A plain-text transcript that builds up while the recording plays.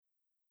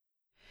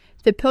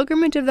The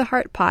Pilgrimage of the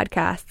Heart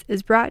podcast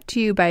is brought to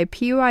you by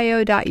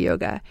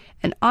PYO.yoga,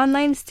 an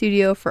online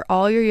studio for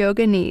all your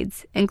yoga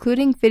needs,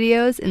 including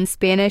videos in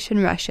Spanish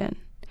and Russian.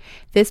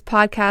 This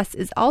podcast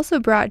is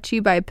also brought to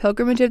you by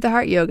Pilgrimage of the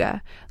Heart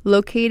Yoga,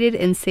 located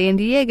in San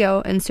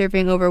Diego and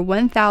serving over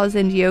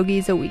 1,000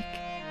 yogis a week.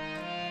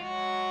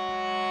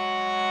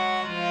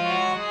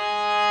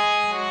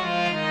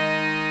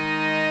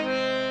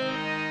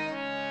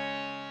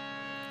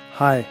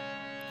 Hi,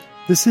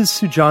 this is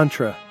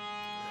Sujantra.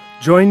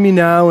 Join me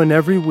now and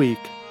every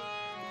week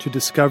to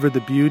discover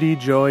the beauty,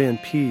 joy,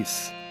 and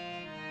peace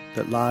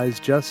that lies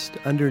just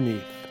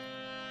underneath.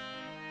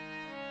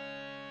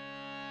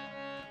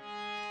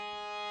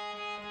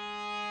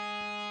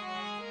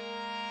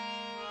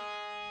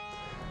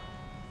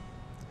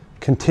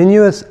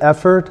 Continuous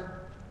effort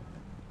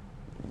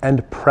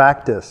and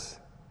practice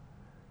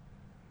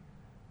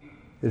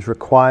is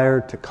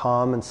required to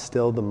calm and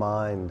still the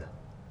mind.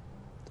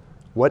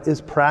 What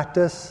is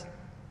practice?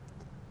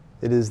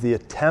 It is the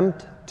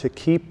attempt to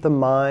keep the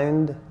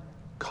mind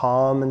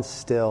calm and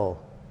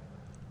still,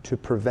 to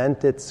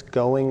prevent its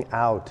going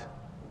out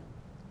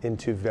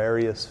into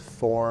various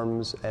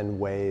forms and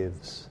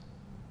waves.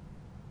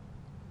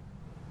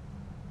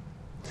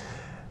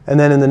 And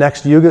then in the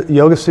next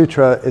Yoga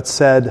Sutra, it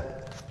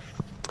said,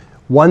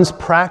 one's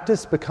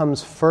practice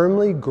becomes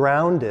firmly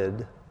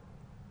grounded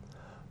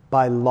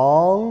by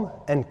long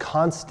and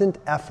constant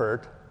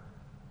effort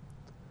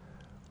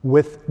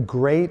with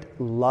great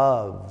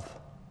love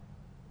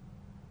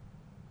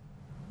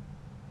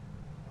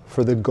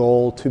for the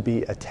goal to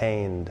be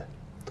attained.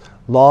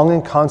 Long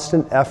and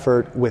constant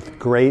effort with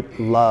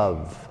great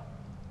love.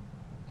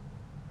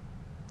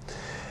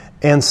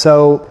 And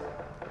so,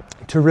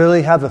 to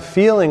really have a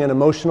feeling, an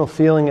emotional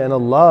feeling and a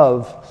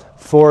love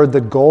for the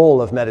goal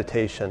of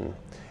meditation.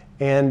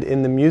 And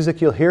in the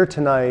music you'll hear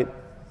tonight,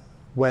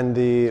 when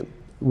the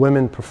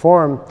women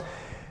perform,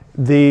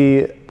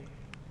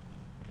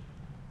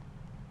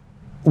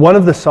 one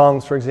of the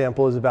songs, for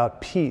example, is about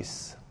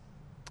peace.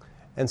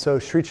 And so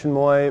Sri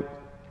Chinmoy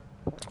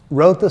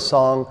wrote the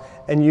song,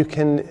 and you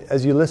can,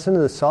 as you listen to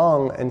the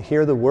song and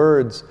hear the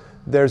words,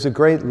 there's a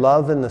great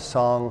love in the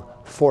song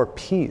for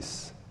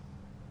peace.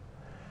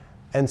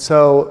 And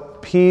so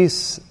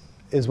peace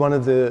is one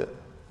of the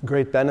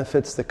great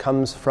benefits that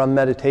comes from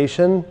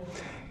meditation.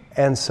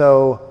 And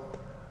so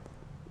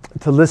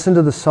to listen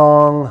to the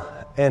song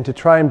and to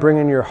try and bring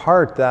in your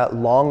heart that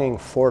longing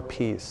for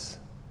peace.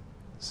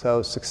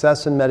 So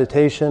success in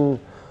meditation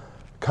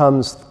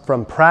comes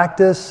from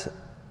practice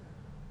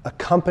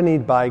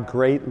accompanied by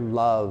great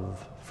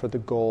love for the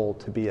goal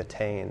to be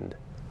attained.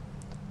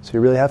 So you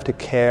really have to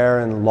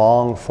care and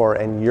long for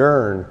and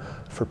yearn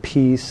for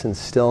peace and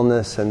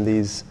stillness and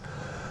these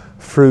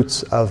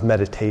fruits of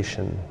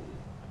meditation.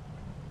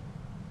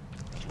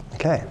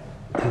 Okay,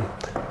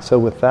 so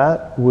with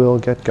that, we'll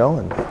get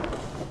going.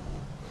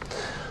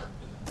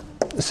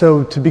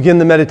 So to begin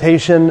the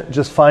meditation,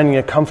 just finding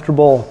a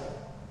comfortable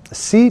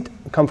seat,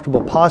 a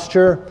comfortable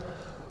posture.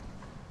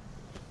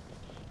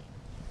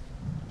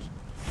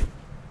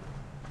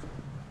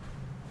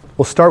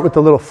 We'll start with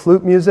the little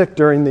flute music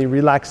during the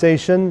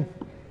relaxation,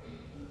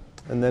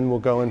 and then we'll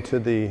go into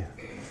the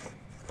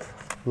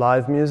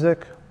live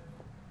music.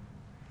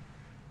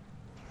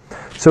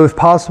 So if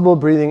possible,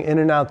 breathing in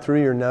and out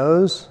through your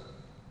nose,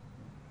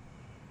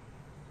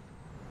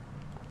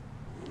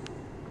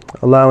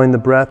 allowing the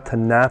breath to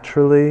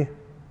naturally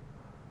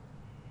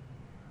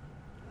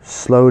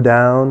slow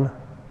down.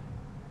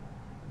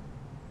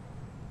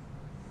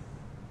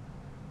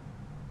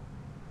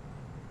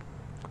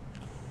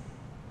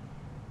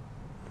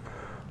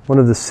 One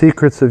of the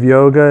secrets of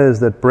yoga is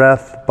that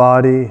breath,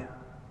 body,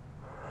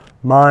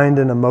 mind,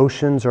 and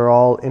emotions are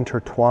all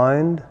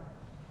intertwined.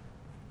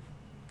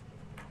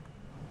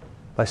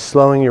 By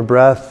slowing your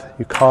breath,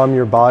 you calm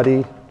your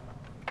body.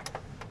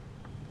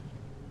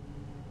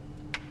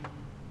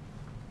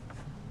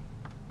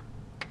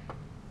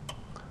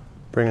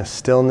 Bring a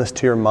stillness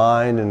to your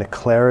mind and a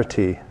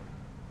clarity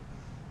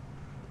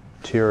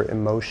to your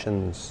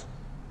emotions.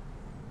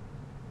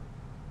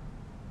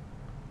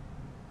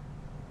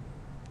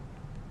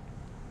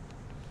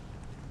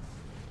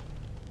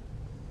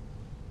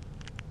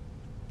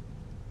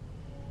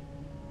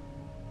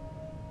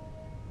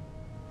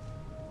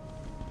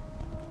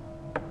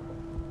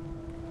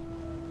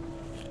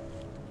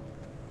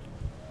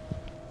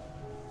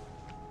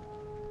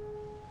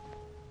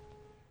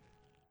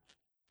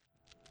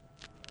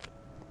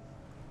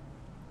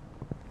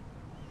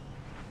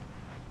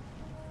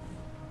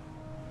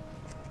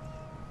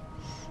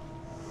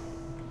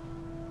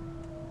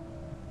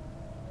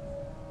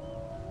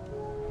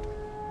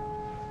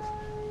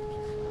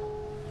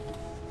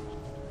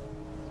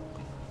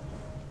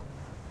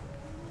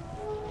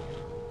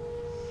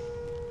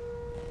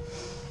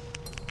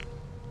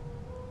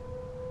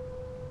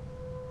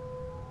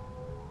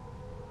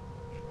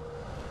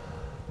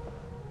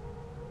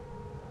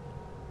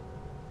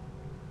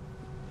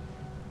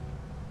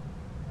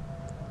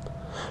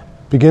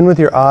 Begin with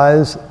your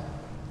eyes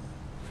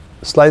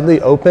slightly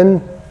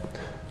open,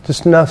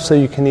 Just enough so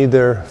you can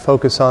either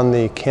focus on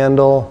the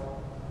candle,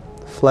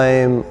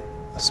 flame,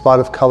 a spot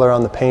of color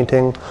on the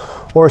painting,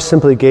 or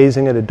simply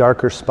gazing at a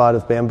darker spot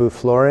of bamboo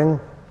flooring.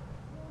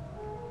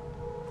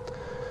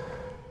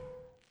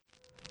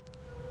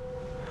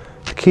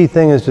 The key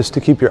thing is just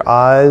to keep your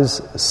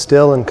eyes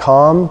still and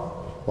calm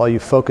while you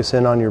focus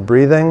in on your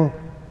breathing.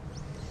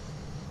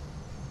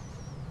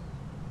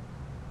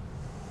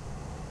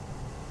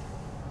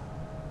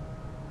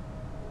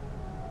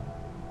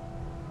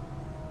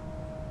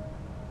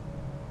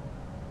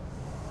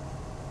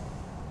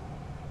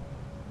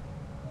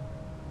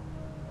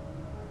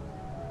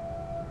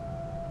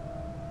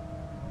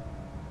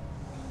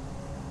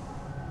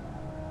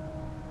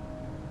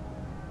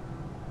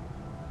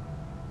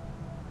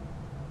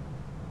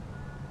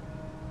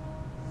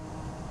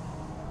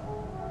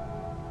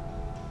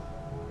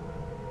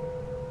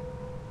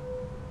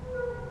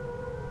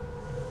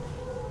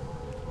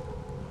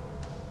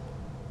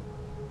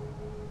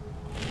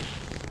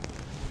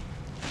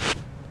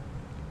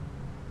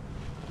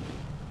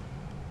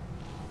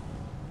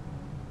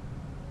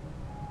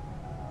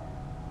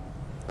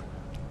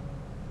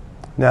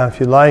 Now,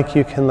 if you like,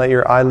 you can let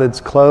your eyelids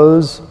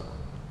close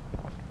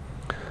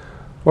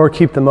or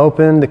keep them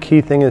open. The key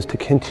thing is to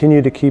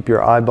continue to keep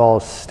your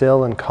eyeballs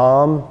still and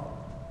calm.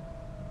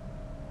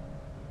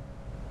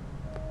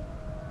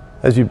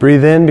 As you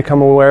breathe in,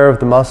 become aware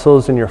of the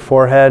muscles in your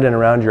forehead and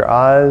around your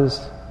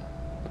eyes.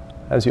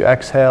 As you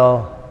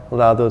exhale,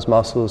 allow those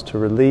muscles to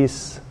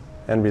release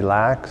and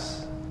relax.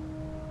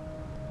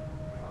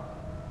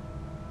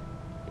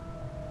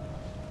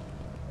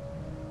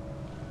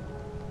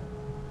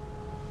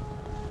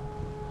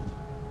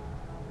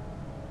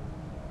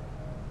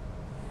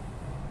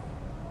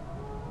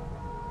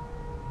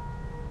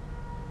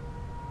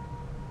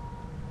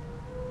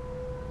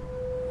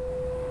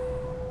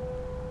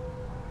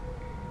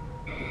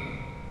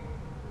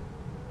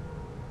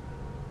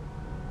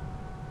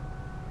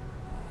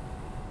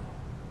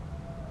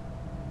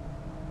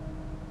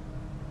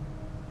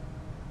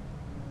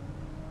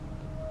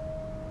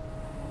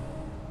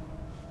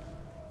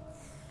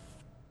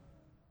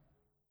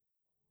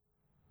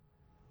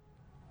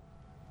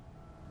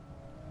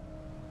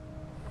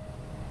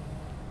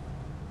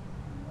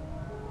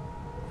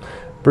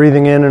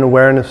 Breathing in an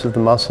awareness of the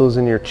muscles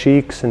in your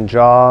cheeks and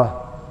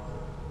jaw.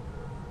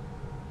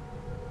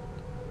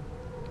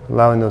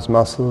 Allowing those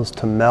muscles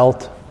to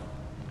melt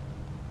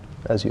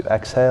as you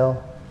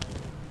exhale.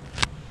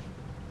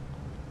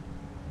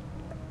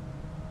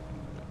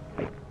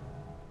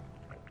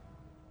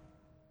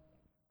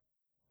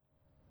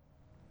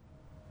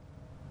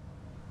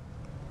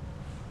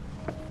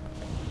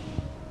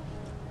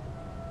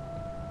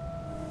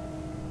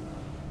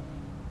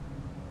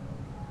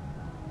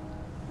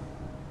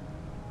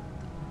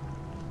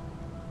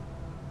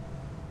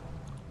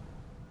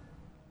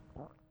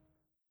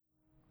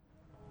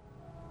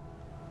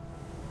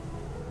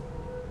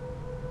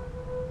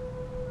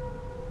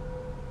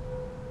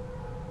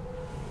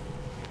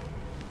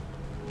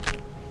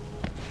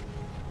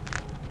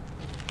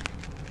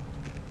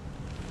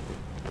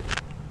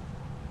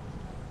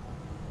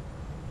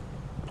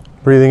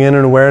 Breathing in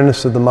an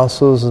awareness of the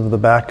muscles of the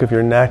back of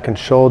your neck and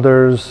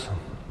shoulders.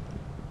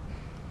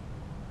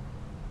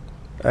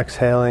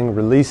 Exhaling,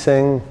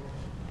 releasing.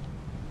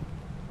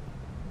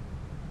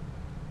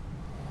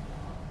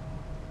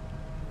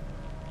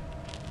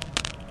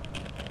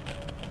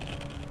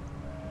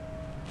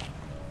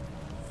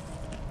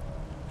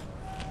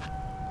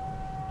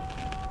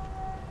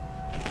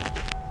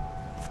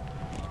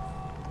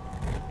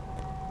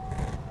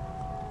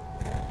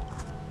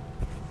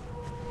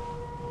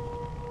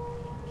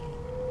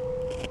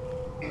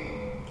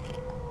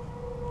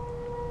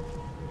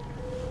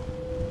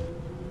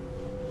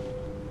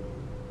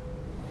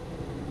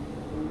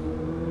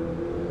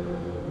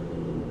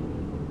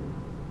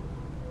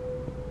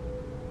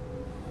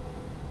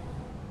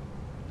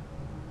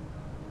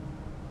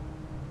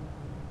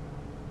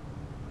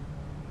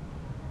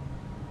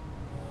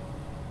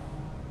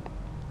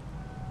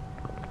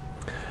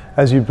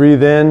 As you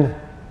breathe in,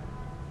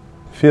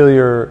 feel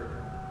your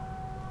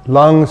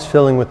lungs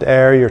filling with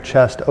air, your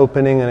chest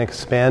opening and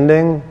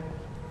expanding.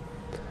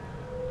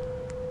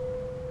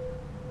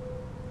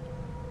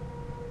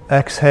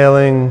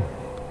 Exhaling,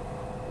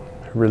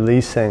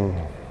 releasing.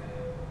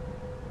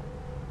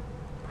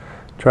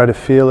 Try to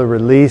feel a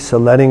release, a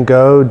letting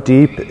go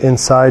deep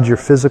inside your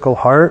physical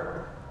heart.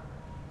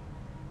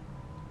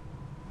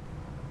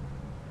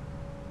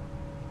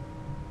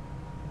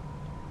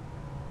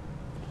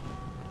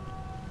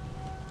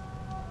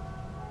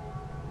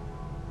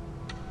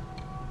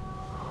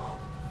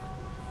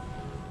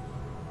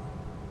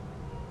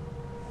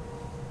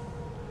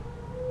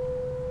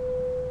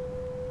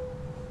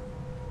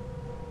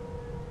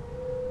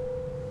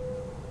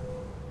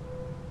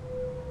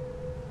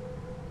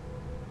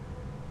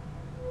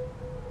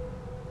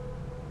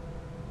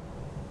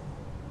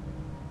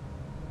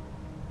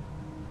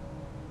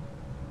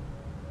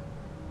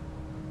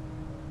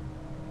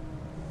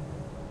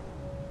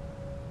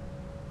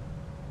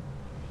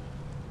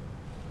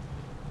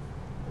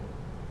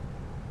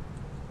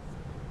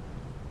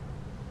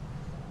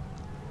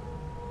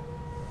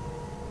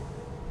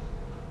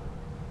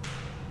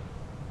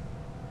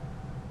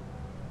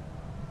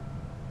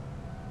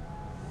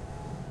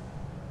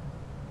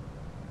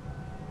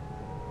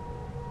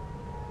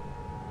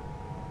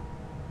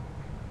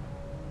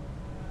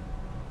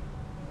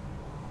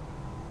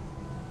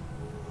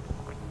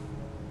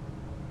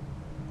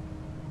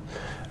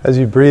 As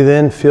you breathe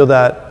in, feel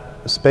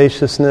that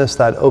spaciousness,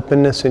 that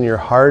openness in your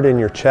heart, in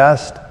your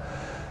chest.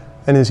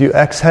 And as you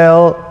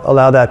exhale,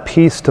 allow that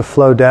peace to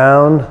flow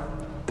down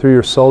through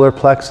your solar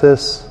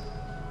plexus,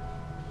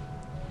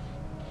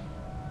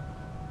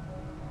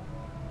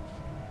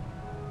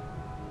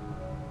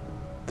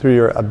 through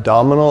your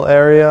abdominal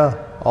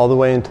area, all the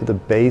way into the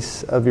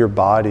base of your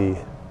body.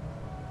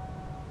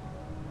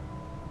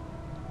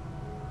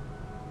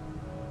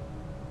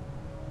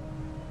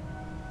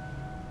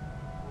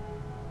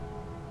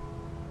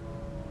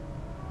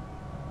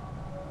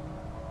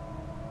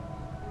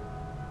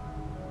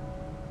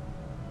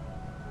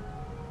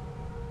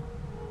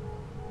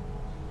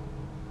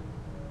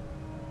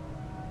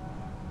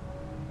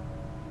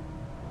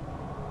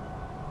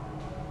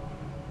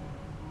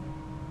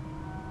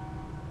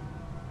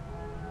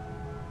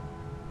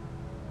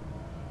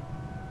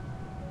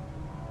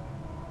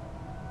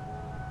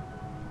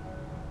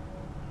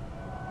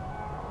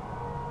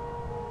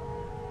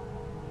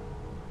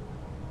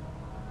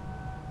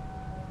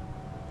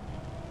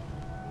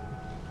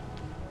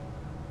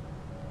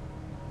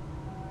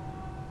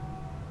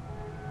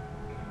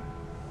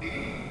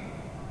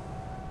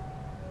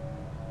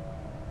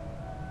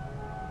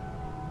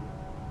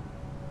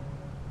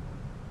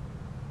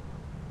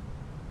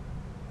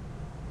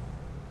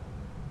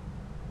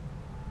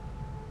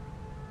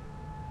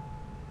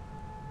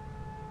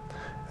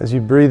 As you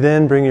breathe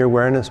in, bring your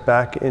awareness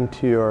back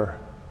into your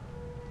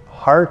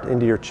heart,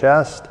 into your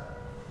chest.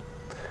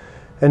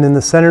 And in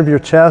the center of your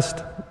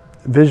chest,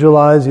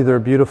 visualize either a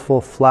beautiful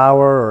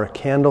flower or a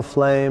candle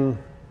flame.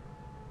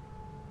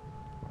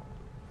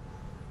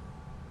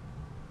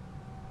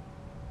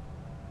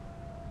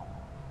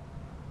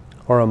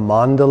 Or a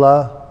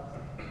mandala,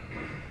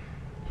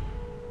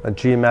 a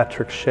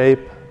geometric shape.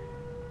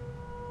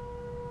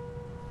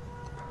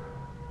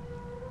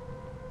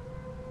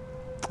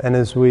 And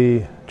as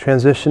we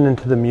transition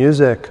into the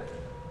music,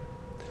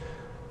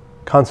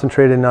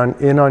 concentrate in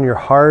on your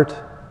heart,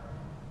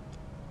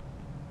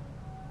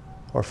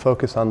 or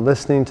focus on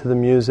listening to the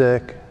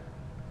music,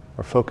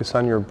 or focus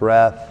on your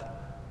breath.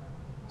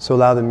 So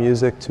allow the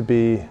music to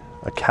be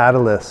a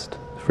catalyst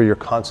for your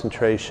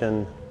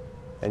concentration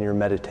and your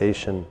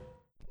meditation.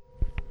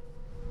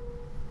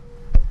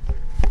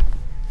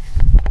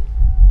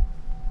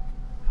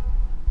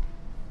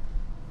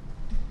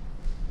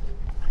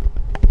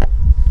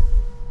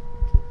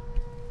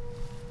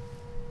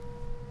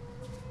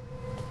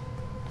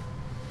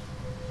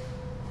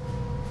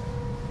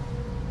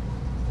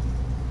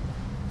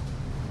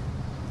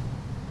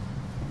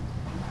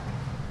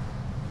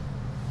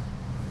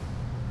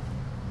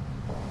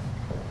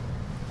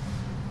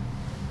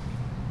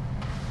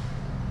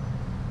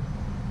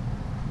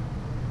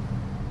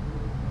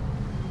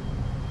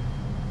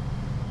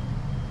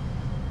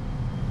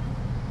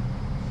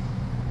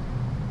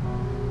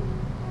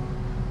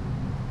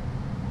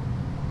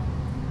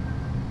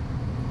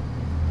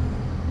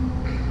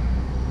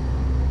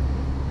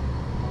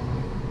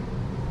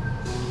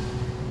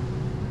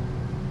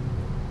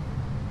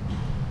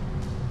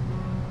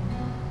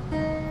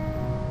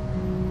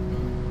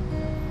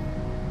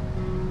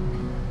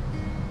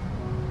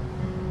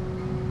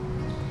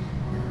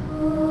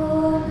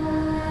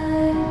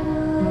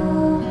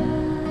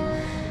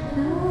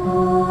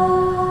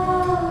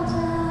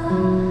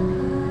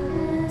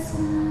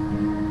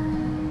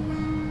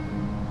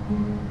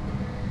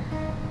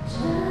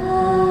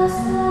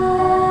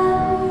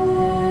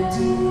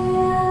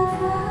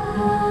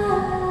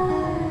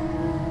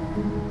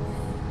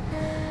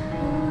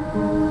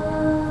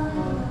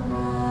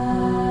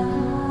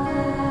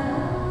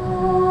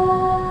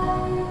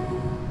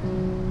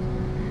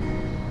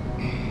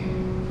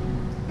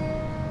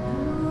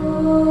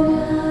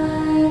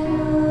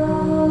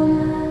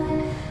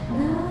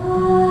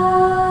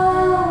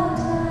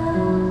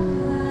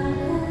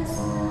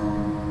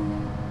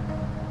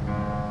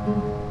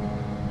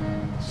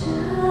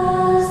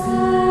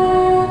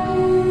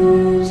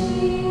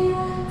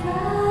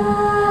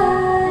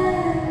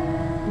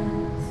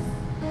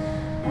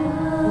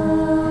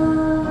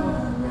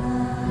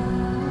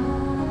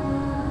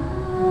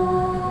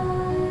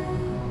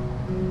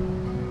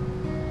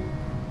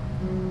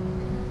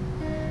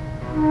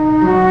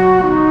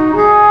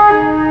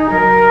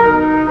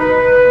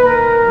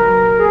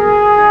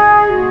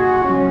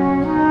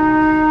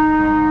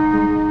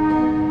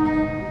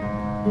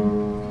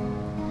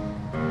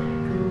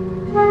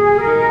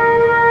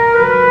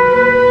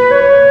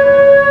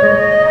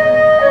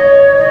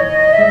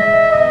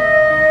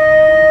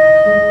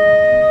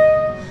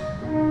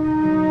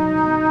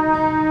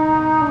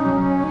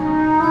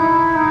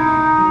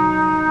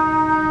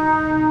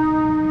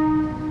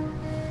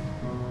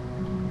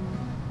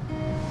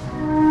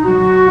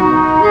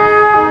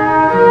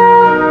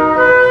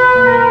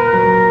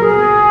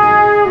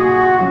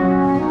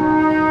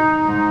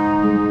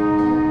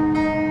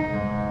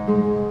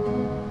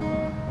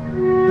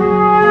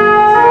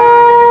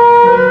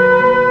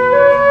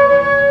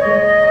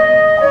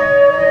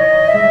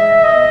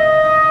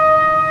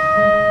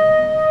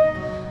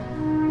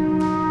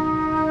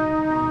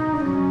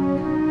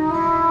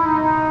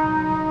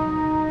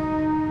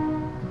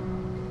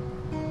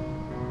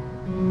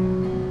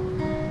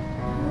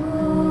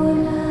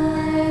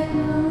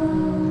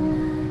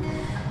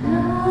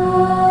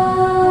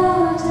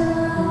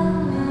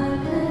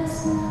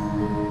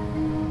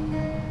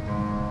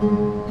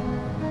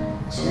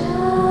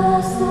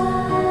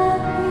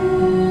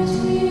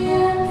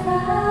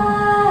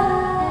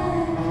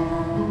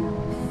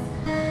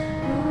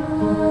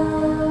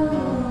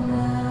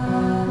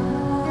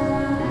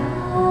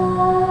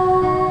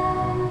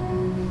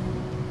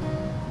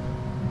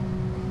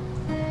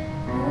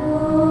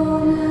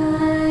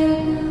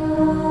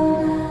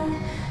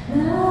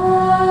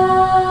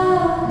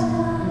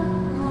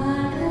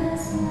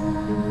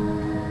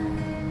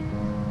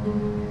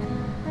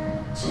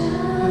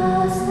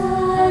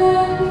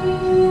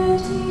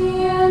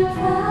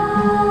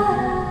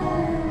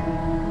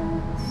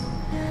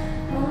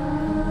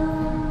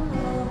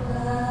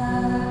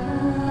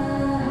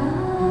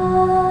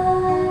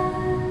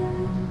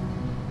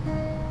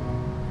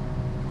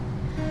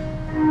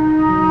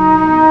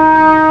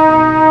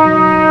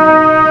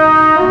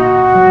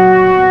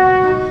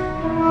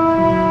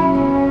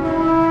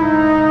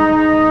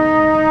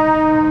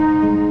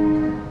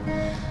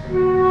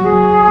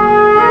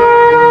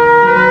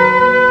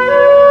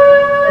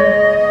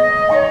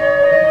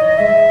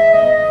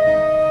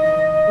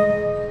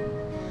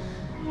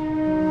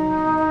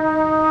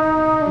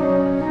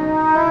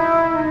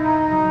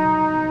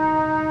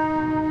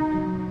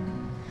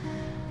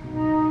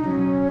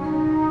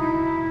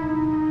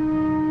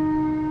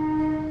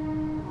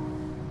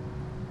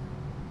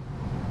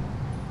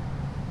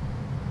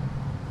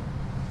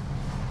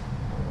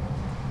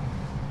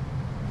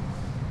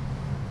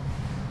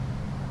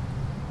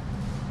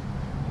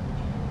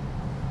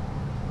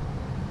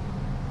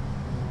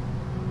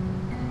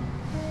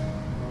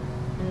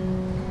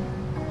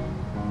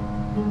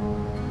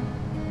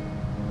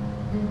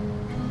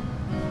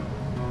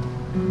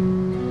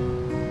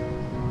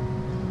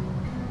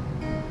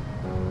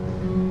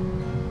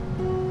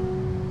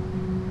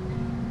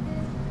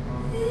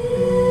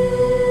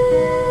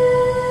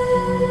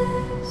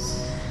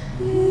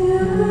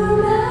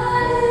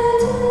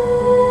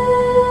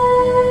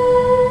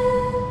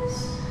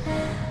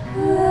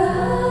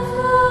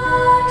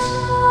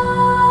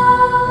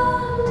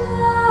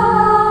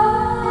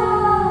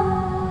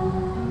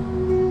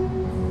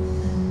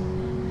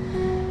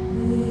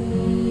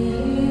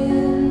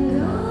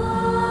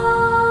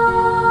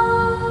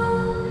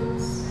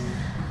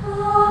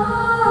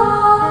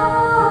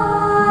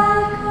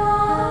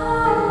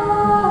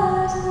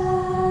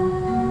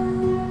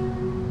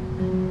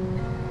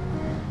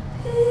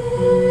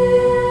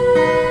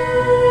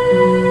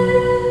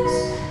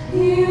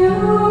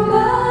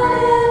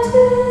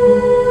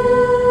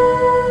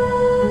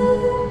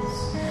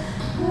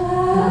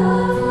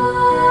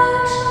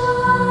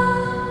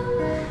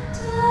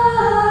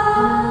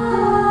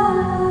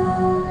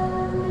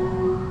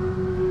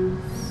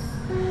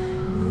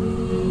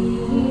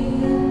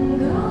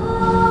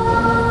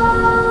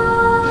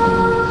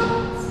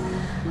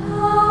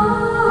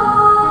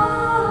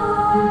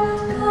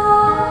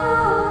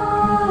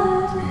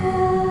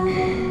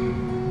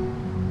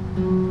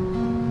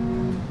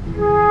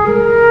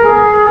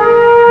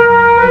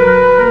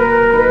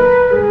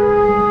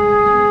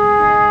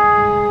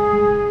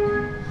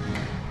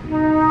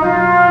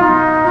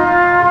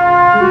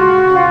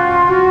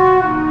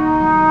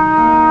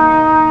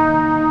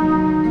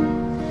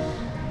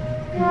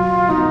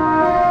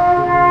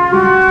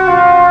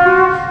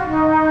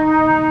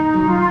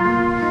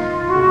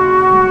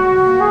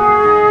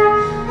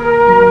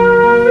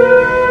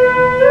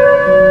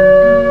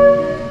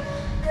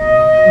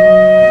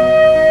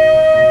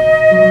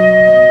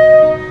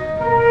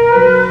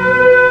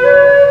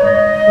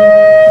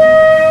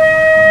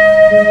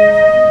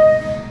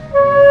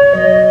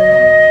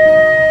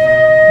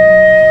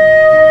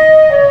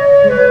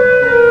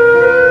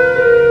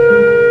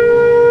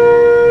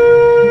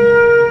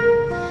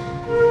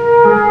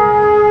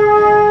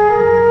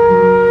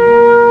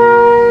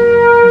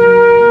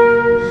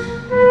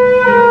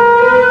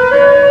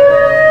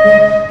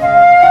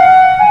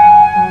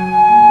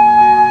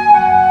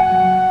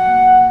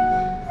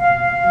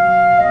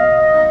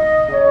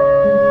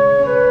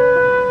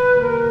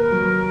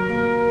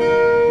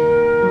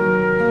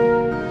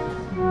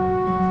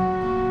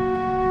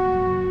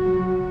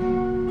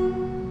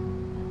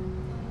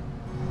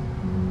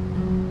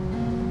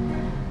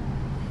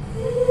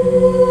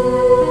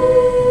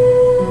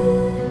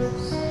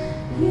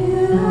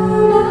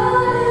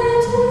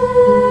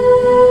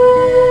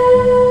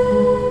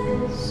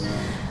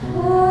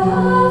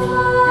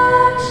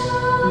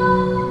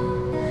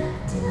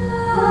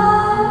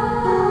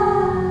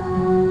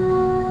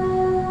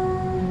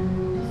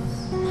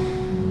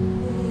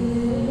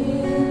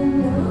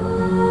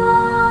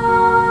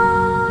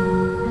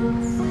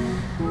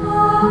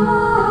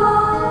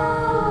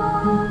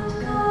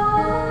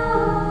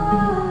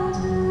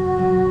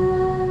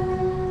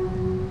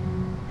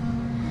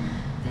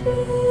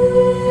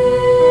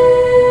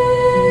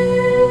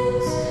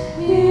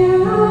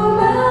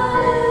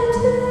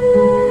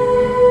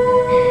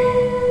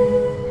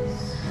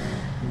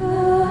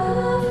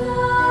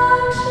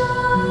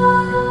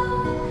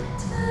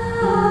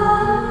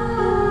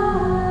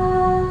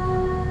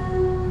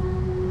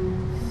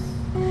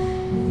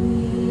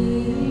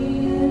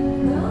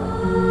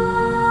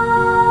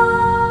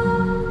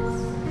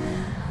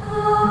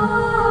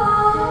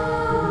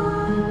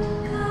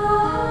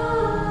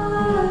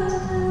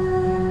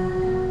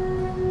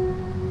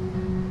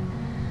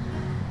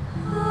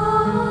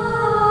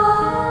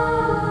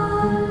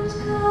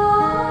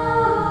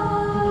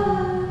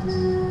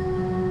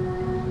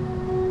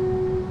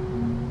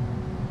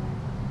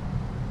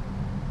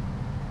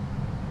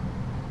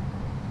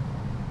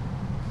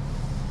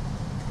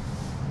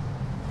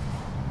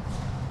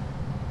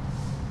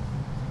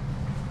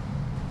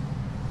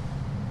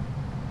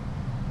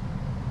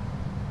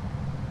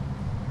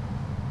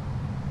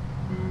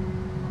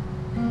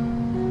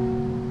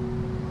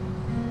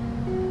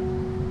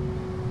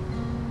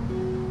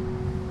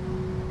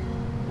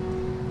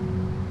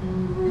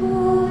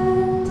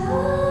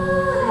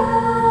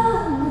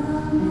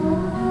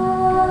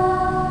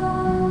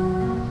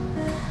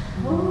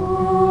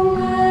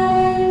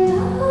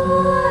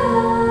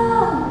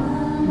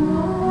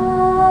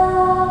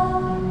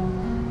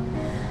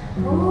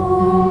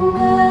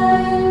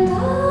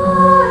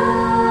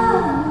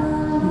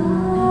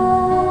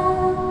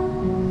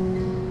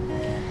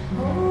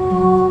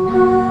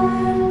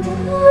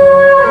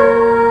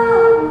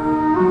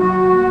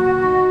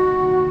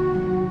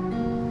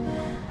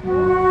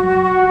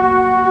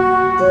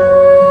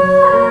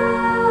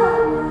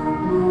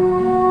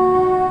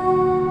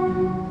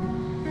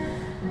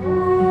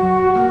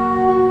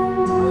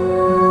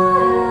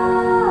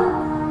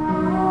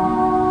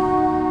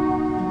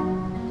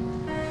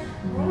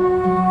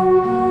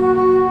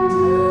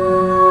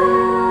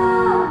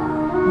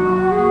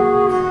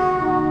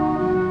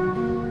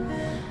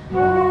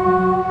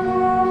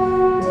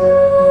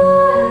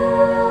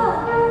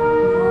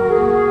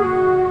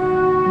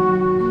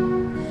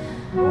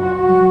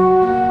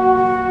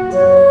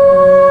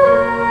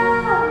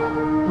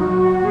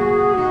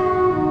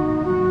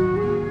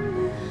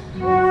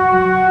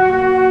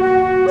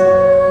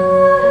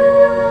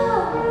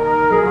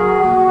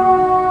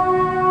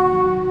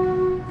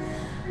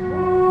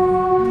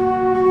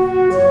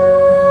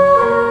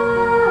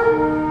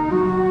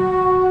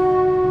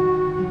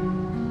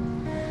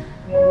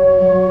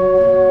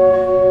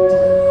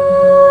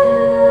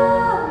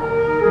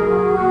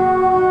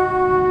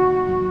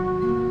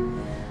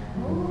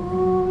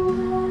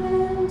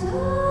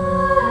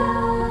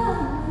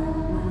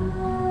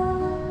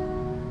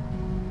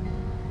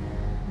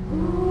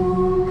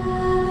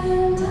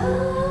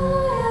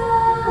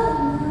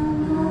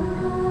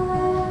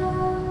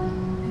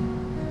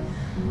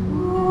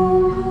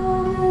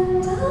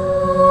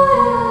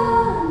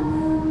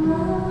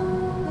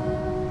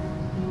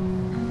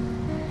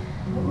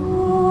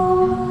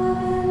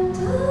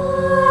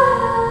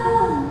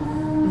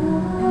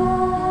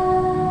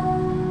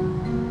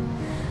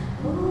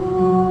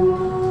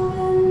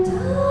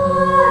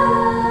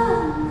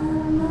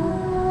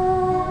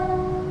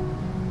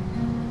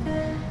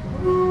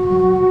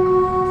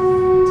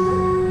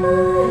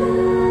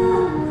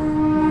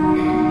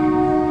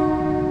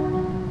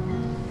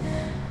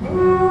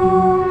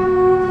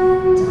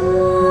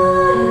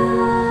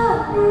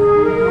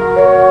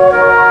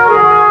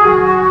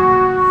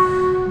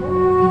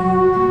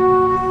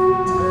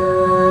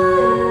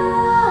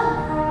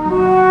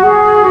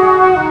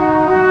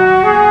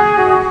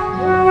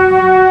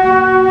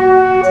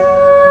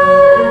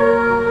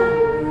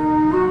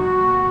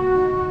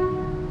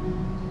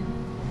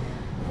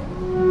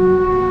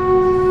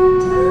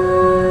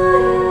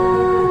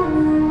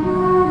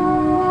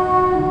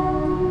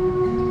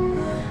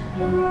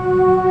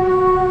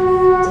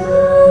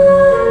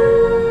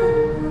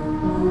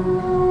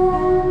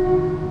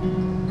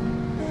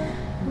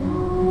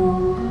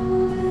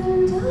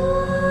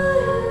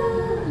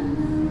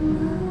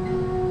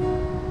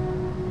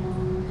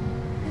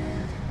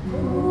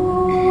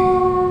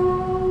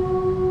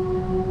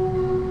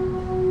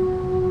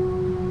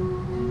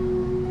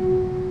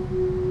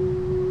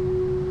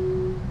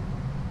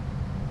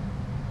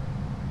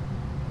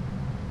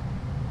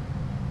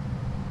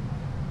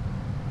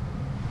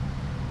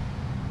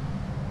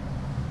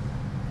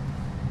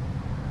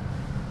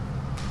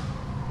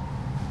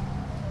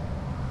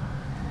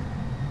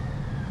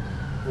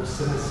 We'll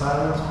sit in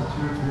silence for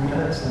 2 or 3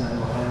 minutes, and then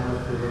we'll end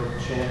with a little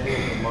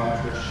chanting of the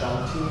mantra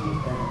Shanti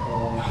and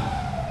Om.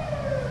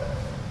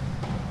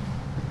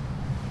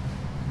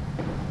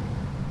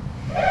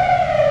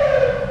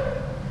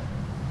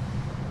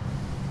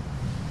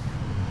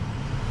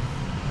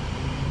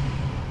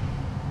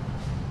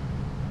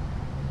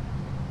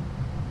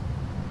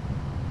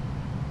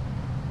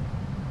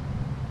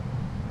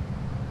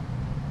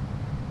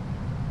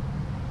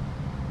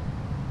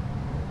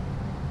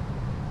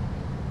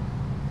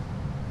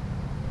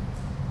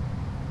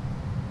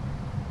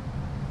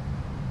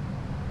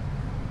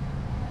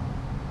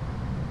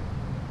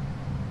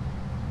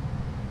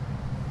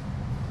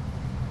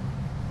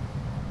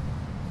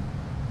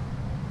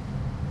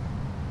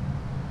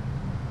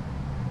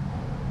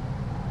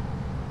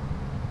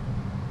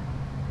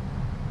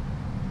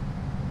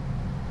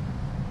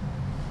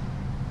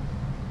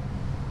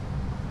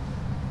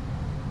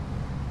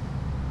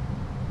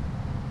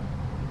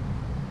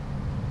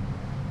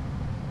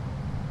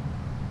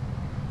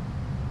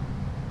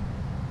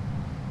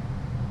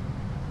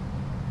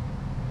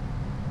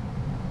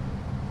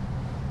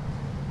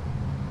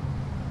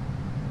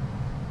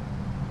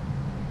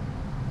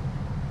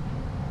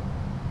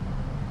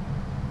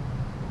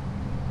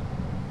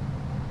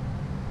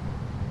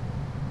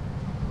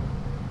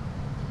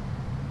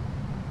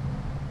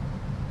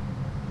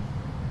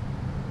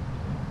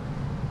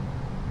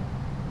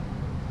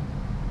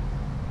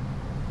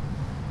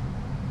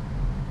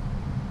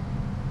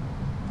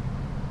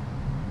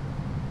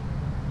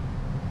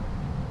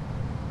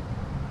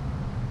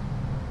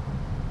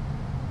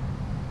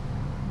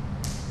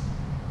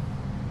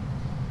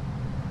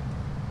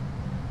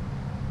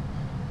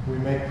 We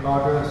make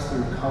progress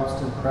through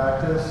constant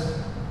practice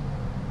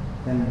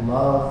and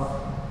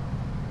love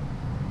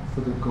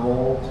for the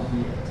goal to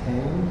be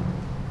attained.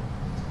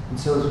 And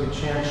so as we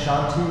chant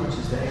Shanti, which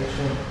is the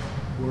ancient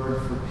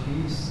word for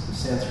peace, the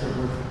Sanskrit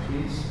word for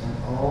peace,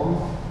 and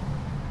Om,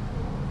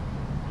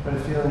 try to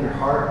feel in your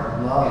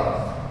heart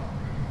love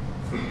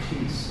for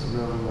peace, a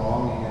real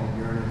longing and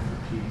yearning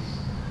for peace.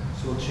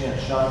 So we'll chant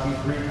Shanti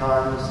 3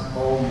 times,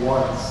 Om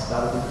once.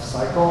 That'll be the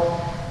cycle,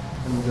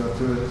 and we'll go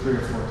through it 3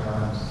 or 4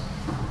 times.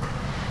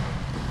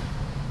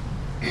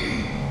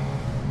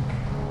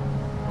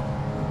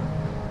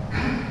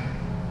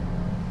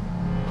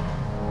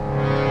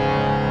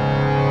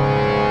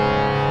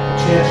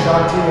 Chant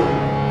Shanti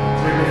in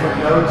 3 different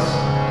notes,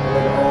 and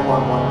then Om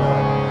on 1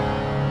 note.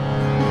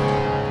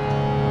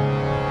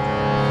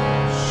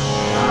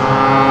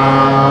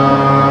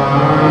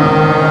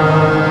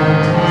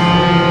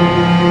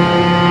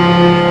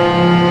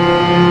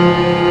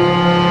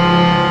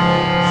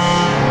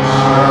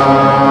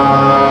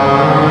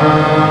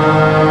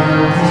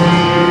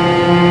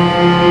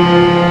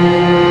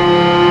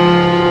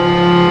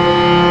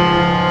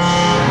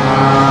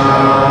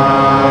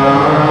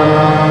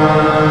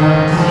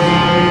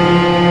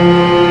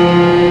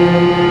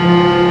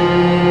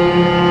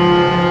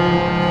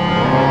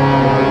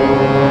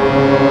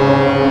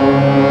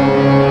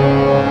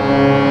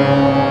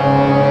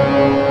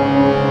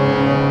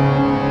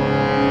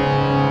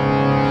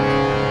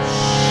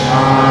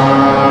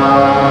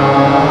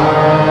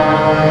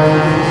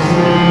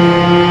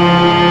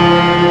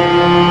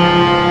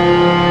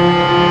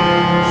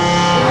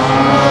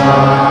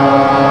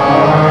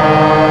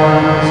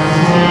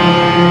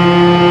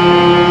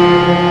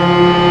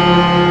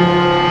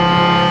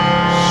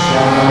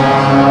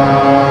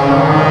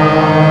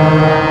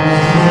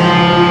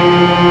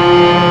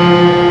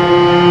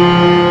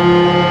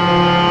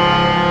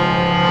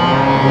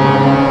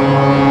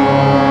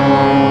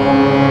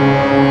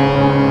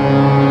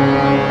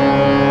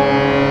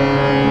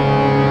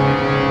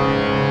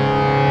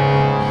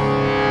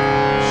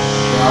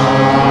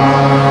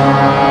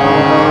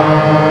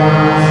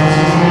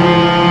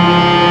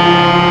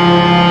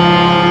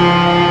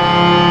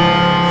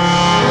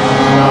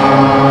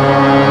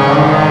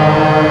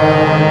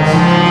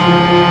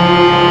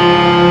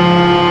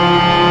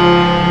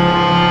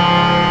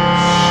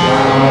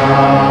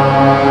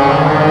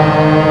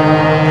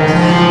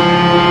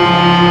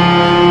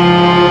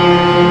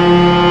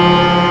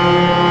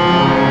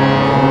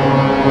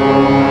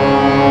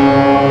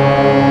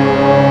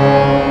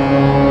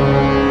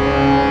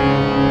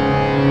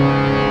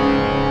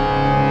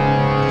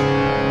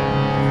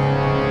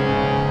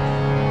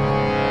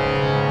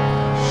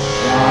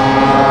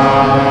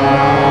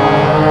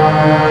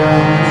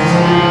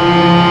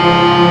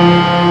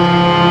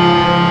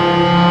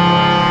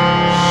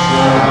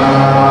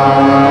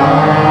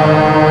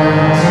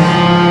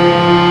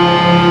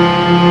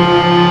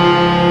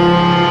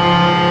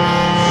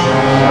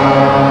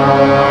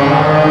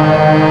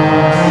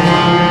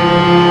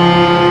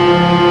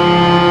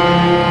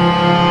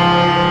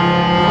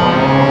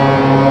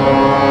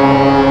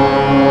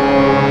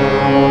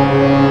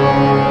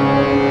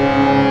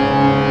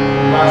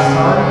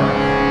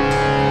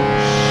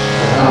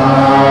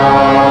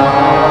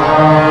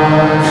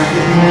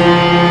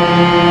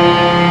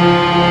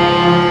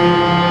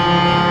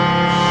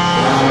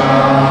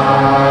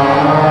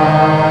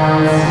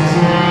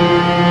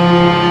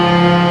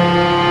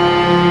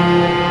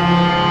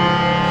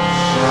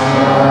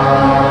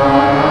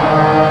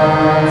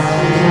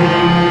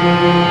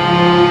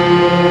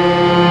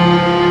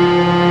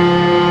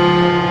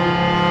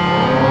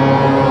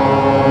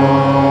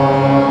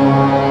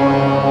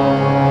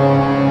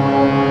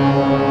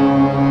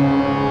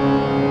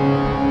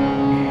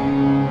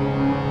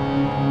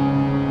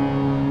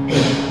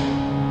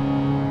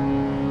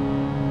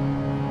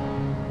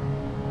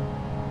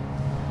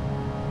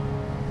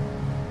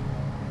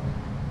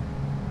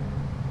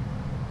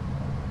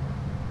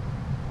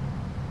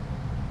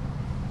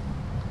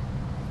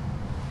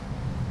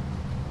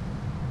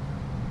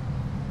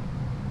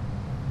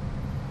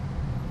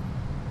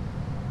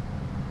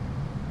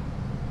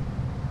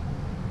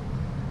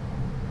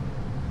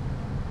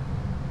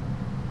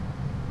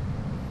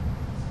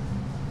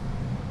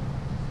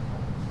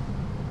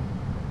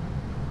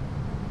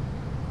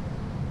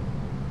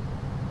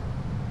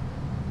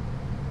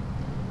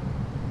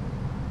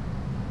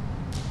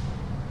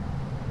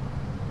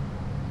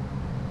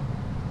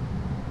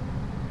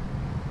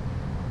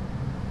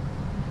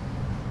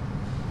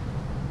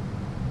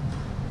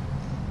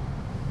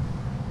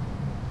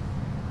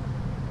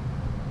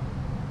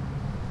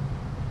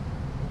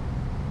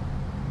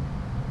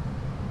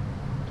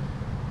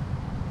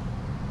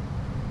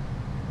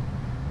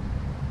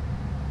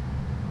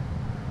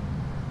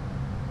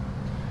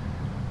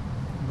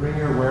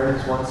 bring your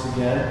awareness once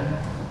again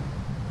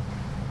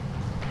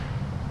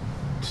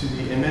to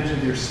the image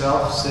of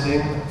yourself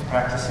sitting,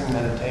 practicing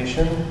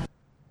meditation,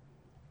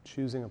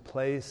 choosing a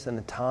place and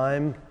a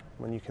time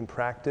when you can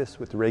practice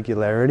with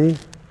regularity.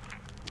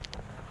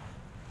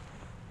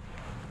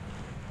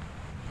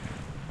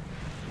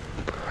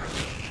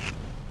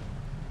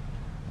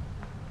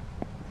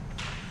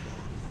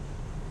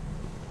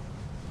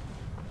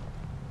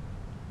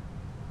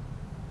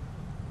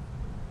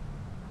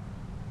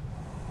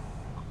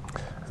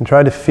 And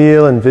try to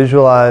feel and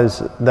visualize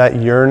that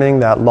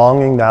yearning, that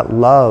longing, that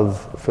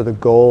love for the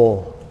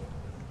goal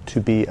to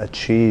be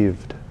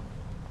achieved.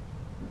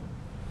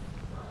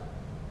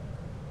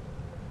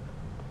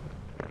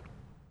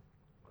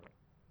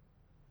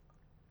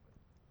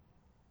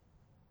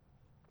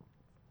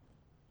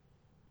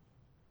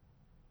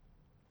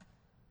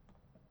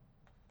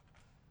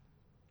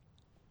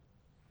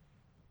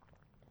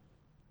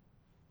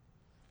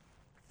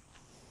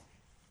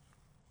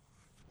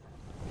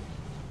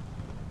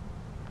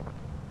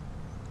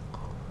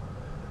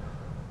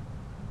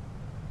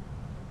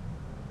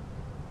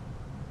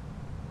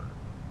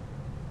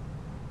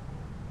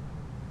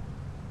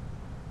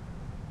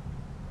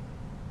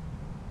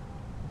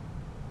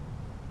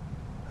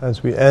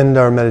 As we end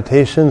our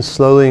meditation,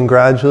 slowly and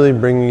gradually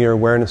bringing your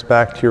awareness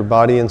back to your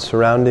body and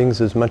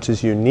surroundings as much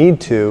as you need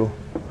to,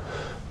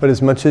 but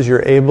as much as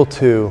you're able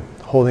to,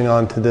 holding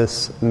on to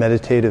this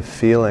meditative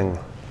feeling.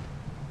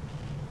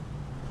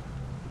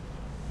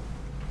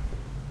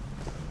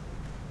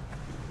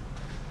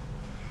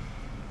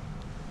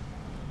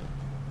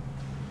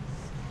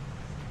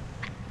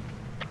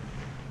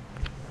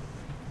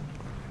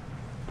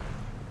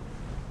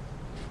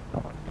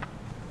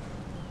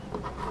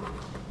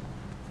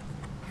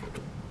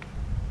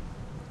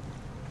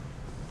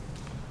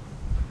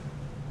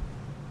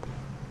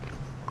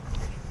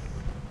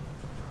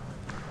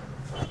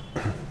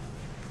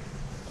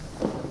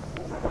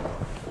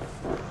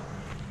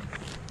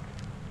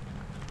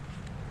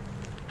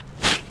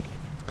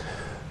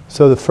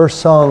 So the first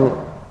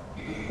song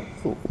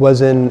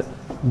was in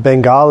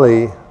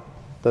Bengali,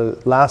 the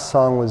last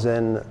song was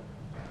in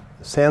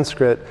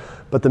Sanskrit,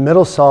 but the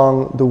middle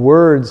song, the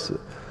words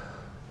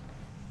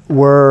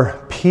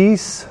were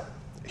peace,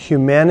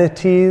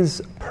 humanity's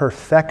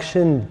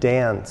perfection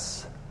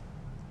dance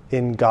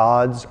in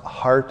God's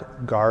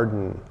heart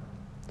garden.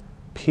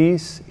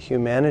 Peace,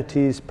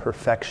 humanity's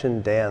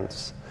perfection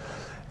dance.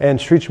 And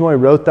Sri Chinmoy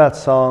wrote that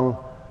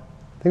song,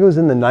 I think it was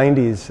in the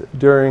 90s,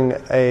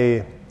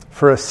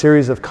 for a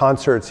series of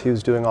concerts he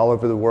was doing all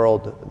over the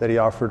world that he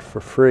offered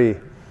for free.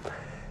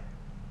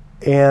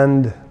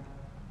 And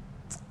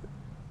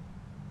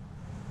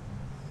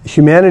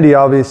humanity,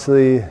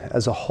 obviously,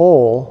 as a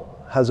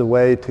whole, has a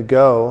way to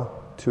go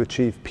to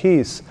achieve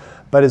peace.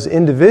 But as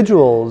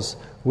individuals,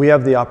 we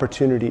have the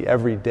opportunity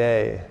every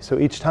day. So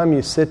each time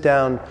you sit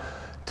down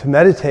to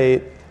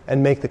meditate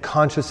and make the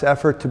conscious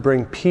effort to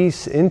bring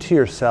peace into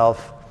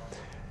yourself,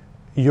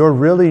 you're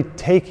really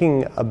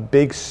taking a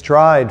big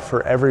stride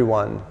for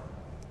everyone,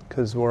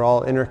 because we're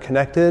all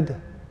interconnected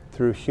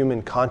through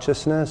human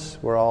consciousness.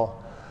 We're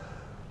all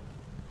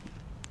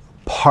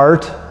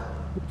part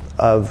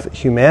of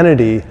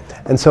humanity.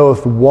 And so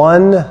if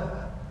one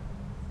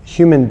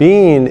human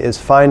being is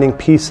finding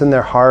peace in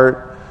their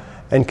heart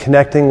and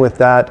connecting with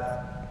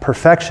that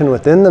perfection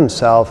within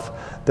themselves,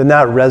 then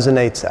that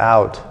resonates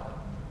out.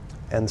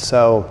 And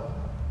so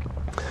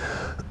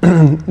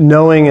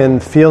knowing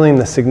and feeling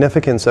the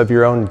significance of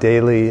your own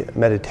daily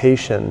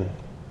meditation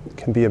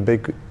can be a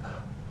big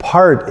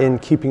part in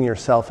keeping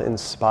yourself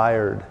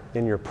inspired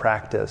in your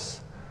practice.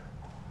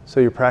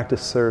 So your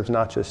practice serves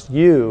not just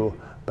you,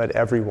 but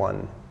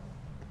everyone.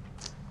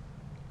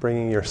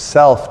 Bringing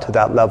yourself to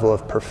that level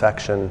of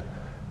perfection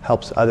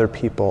helps other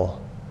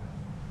people,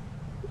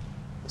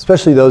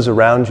 especially those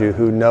around you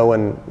who know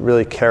and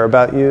really care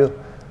about you.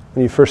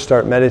 When you first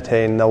start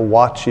meditating, they'll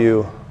watch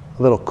you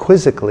a little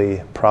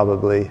quizzically,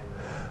 probably,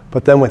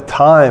 but then with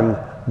time,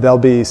 they will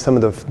be some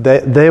of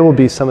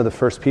the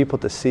first people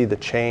to see the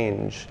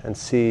change and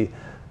see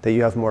that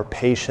you have more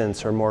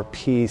patience or more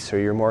peace or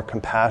you're more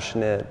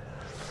compassionate.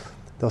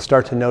 They'll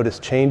start to notice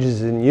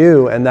changes in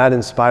you, and that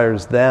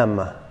inspires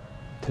them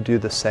to do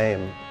the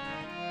same.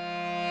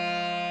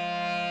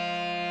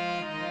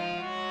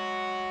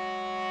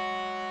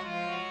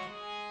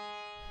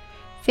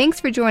 Thanks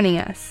for joining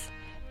us.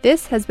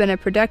 This has been a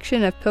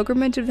production of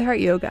Pilgrimage of the Heart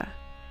Yoga.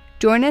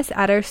 Join us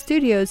at our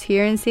studios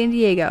here in San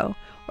Diego,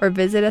 or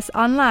visit us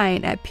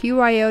online at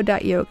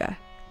pyo.yoga.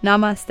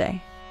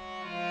 Namaste.